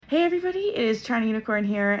Hey everybody, it is China Unicorn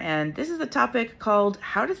here, and this is a topic called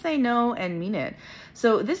how to say no and mean it.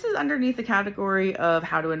 So this is underneath the category of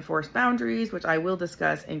how to enforce boundaries, which I will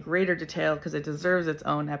discuss in greater detail because it deserves its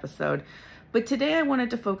own episode. But today I wanted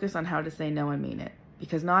to focus on how to say no and mean it,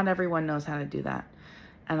 because not everyone knows how to do that.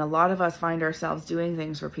 And a lot of us find ourselves doing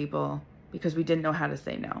things for people because we didn't know how to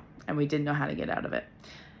say no, and we didn't know how to get out of it.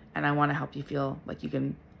 And I want to help you feel like you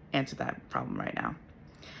can answer that problem right now.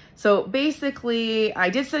 So basically, I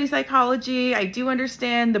did study psychology. I do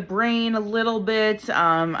understand the brain a little bit.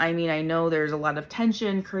 I know there's a lot of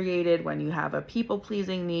tension created when you have a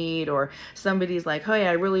people-pleasing need, or somebody's like, hey,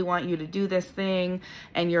 I really want you to do this thing.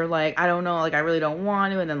 And you're like, I don't know, I really don't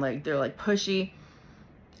want to. And then they're pushy.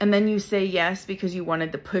 And then you say yes because you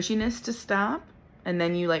wanted the pushiness to stop. And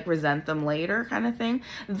then you resent them later, kind of thing.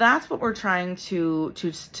 That's what we're trying to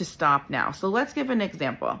stop now. So let's give an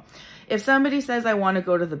example. If somebody says, I want to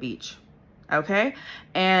go to the beach, okay?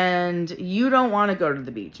 And you don't want to go to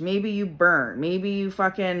the beach. Maybe you burn. Maybe you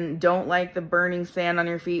fucking don't like the burning sand on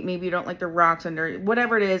your feet. Maybe you don't like the rocks under,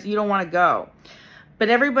 whatever it is, you don't want to go. But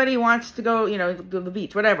everybody wants to go, go to the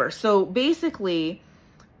beach, whatever. So basically,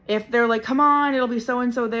 if they're like, come on, it'll be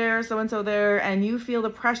so-and-so there, and you feel the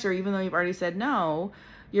pressure, even though you've already said no,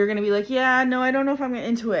 you're going to be like, yeah, no, I don't know if I'm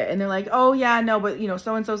into it. And they're like, oh yeah, no, but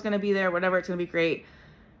so-and-so's going to be there, whatever, it's going to be great.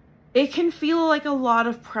 It can feel like a lot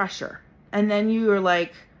of pressure. And then you are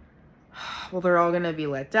like, well, they're all going to be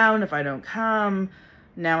let down if I don't come.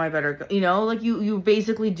 Now I better go. You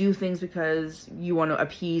basically do things because you want to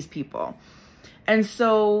appease people. And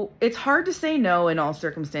so it's hard to say no in all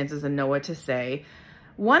circumstances and know what to say.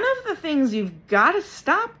 One of the things you've got to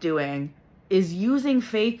stop doing is using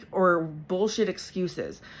fake or bullshit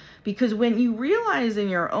excuses. Because when you realize in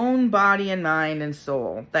your own body and mind and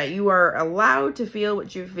soul that you are allowed to feel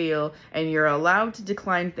what you feel and you're allowed to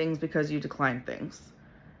decline things because you decline things,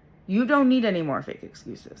 you don't need any more fake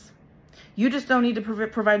excuses. You just don't need to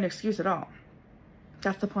provide an excuse at all.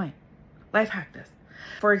 That's the point. Life hack this.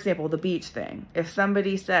 For example, the beach thing. If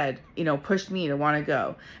somebody said, pushed me to want to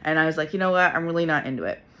go, and I was like, you know what, I'm really not into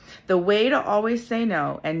it. The way to always say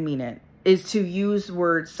no and mean it is to use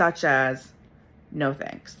words such as, no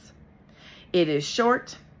thanks. It is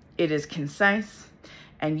short, it is concise,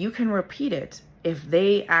 and you can repeat it if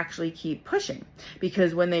they actually keep pushing.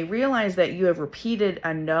 Because when they realize that you have repeated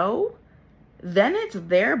a no, then it's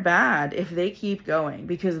their bad if they keep going,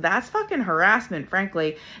 because that's fucking harassment,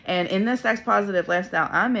 frankly. And in the sex positive lifestyle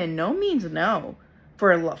I'm in, no means no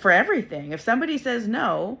for everything. If somebody says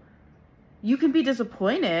no, you can be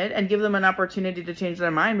disappointed and give them an opportunity to change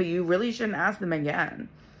their mind, but you really shouldn't ask them again.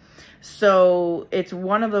 So it's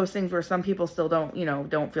one of those things where some people still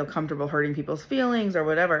don't feel comfortable hurting people's feelings or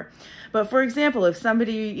whatever. But for example, if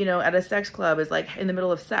somebody, at a sex club is in the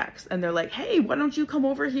middle of sex and they're like, hey, why don't you come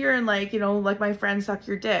over here and like my friend suck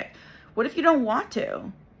your dick? What if you don't want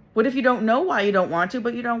to? What if you don't know why you don't want to,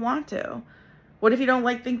 but you don't want to? What if you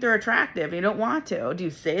don't think they're attractive and you don't want to? Do you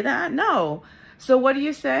say that? No. So what do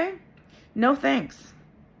you say? No thanks.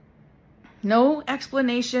 No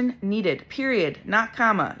explanation needed, period, not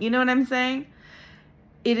comma. You know what I'm saying?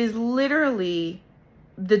 It is literally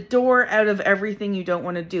the door out of everything you don't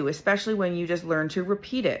want to do, especially when you just learn to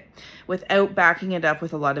repeat it without backing it up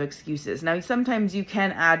with a lot of excuses. Now, sometimes you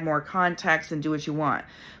can add more context and do what you want.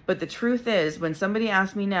 But the truth is, when somebody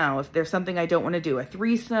asks me now if there's something I don't want to do, a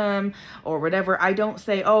threesome or whatever, I don't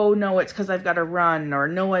say, oh, no, it's because I've got to run, or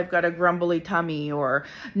no, I've got a grumbly tummy, or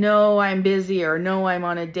no, I'm busy, or no, I'm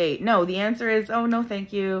on a date. No, the answer is, oh, no,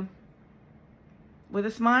 thank you. With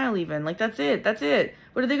a smile even. That's it. That's it.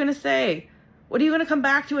 What are they going to say? What are you going to come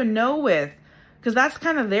back to a no with? Because that's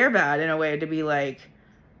kind of their bad in a way, to be like,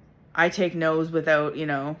 I take no's without,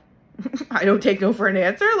 I don't take no for an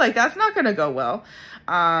answer. That's not going to go well.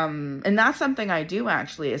 And that's something I do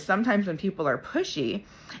actually, is sometimes when people are pushy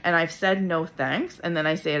and I've said no thanks, and then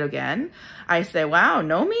I say it again, I say, wow,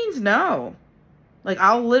 no means no.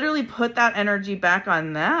 I'll literally put that energy back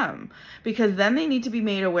on them, because then they need to be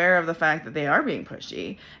made aware of the fact that they are being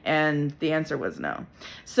pushy. And the answer was no.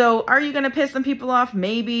 So are you going to piss some people off?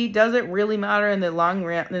 Maybe. Does it really matter in the long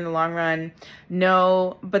run?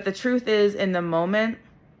 No. But the truth is, in the moment,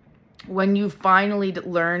 when you finally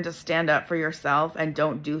learn to stand up for yourself and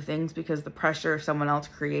don't do things because the pressure someone else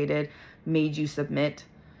created made you submit,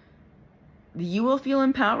 you will feel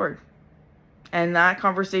empowered. And that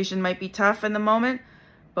conversation might be tough in the moment,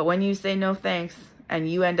 but when you say no thanks and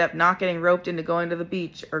you end up not getting roped into going to the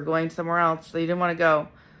beach or going somewhere else that you didn't want to go,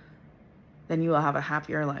 then you will have a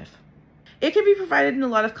happier life. It can be provided in a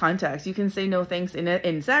lot of contexts. You can say no thanks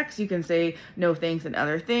in sex. You can say no thanks in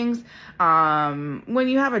other things. When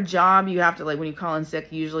you have a job, you have to, like, when you call in sick,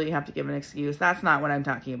 usually you have to give an excuse. That's not what I'm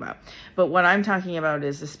talking about. But what I'm talking about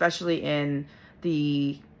is especially in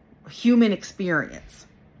the human experience.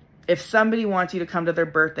 If somebody wants you to come to their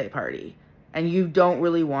birthday party and you don't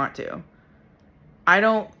really want to,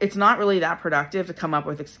 it's not really that productive to come up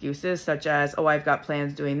with excuses such as, oh, I've got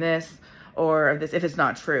plans doing this or this, if it's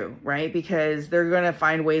not true, right? Because they're going to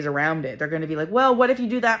find ways around it. They're going to be like, well, what if you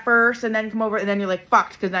do that first and then come over, and then you're like,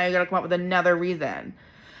 fucked, because now you got to come up with another reason,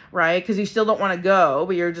 right? Because you still don't want to go,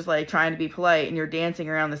 but you're just like trying to be polite and you're dancing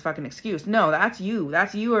around this fucking excuse. No, that's you.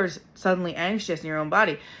 That's you are suddenly anxious in your own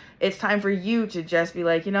body. It's time for you to just be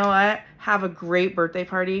like, you know what? Have a great birthday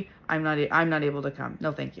party. I'm not able to come.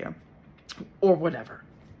 No, thank you. Or whatever.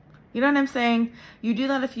 You know what I'm saying? You do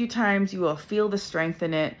that a few times, you will feel the strength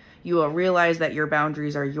in it. You will realize that your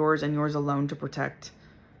boundaries are yours and yours alone to protect.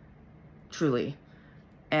 Truly.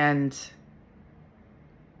 And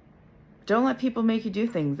don't let people make you do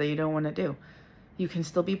things that you don't want to do. You can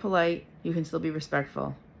still be polite, you can still be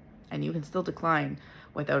respectful, and you can still decline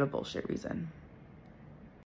without a bullshit reason.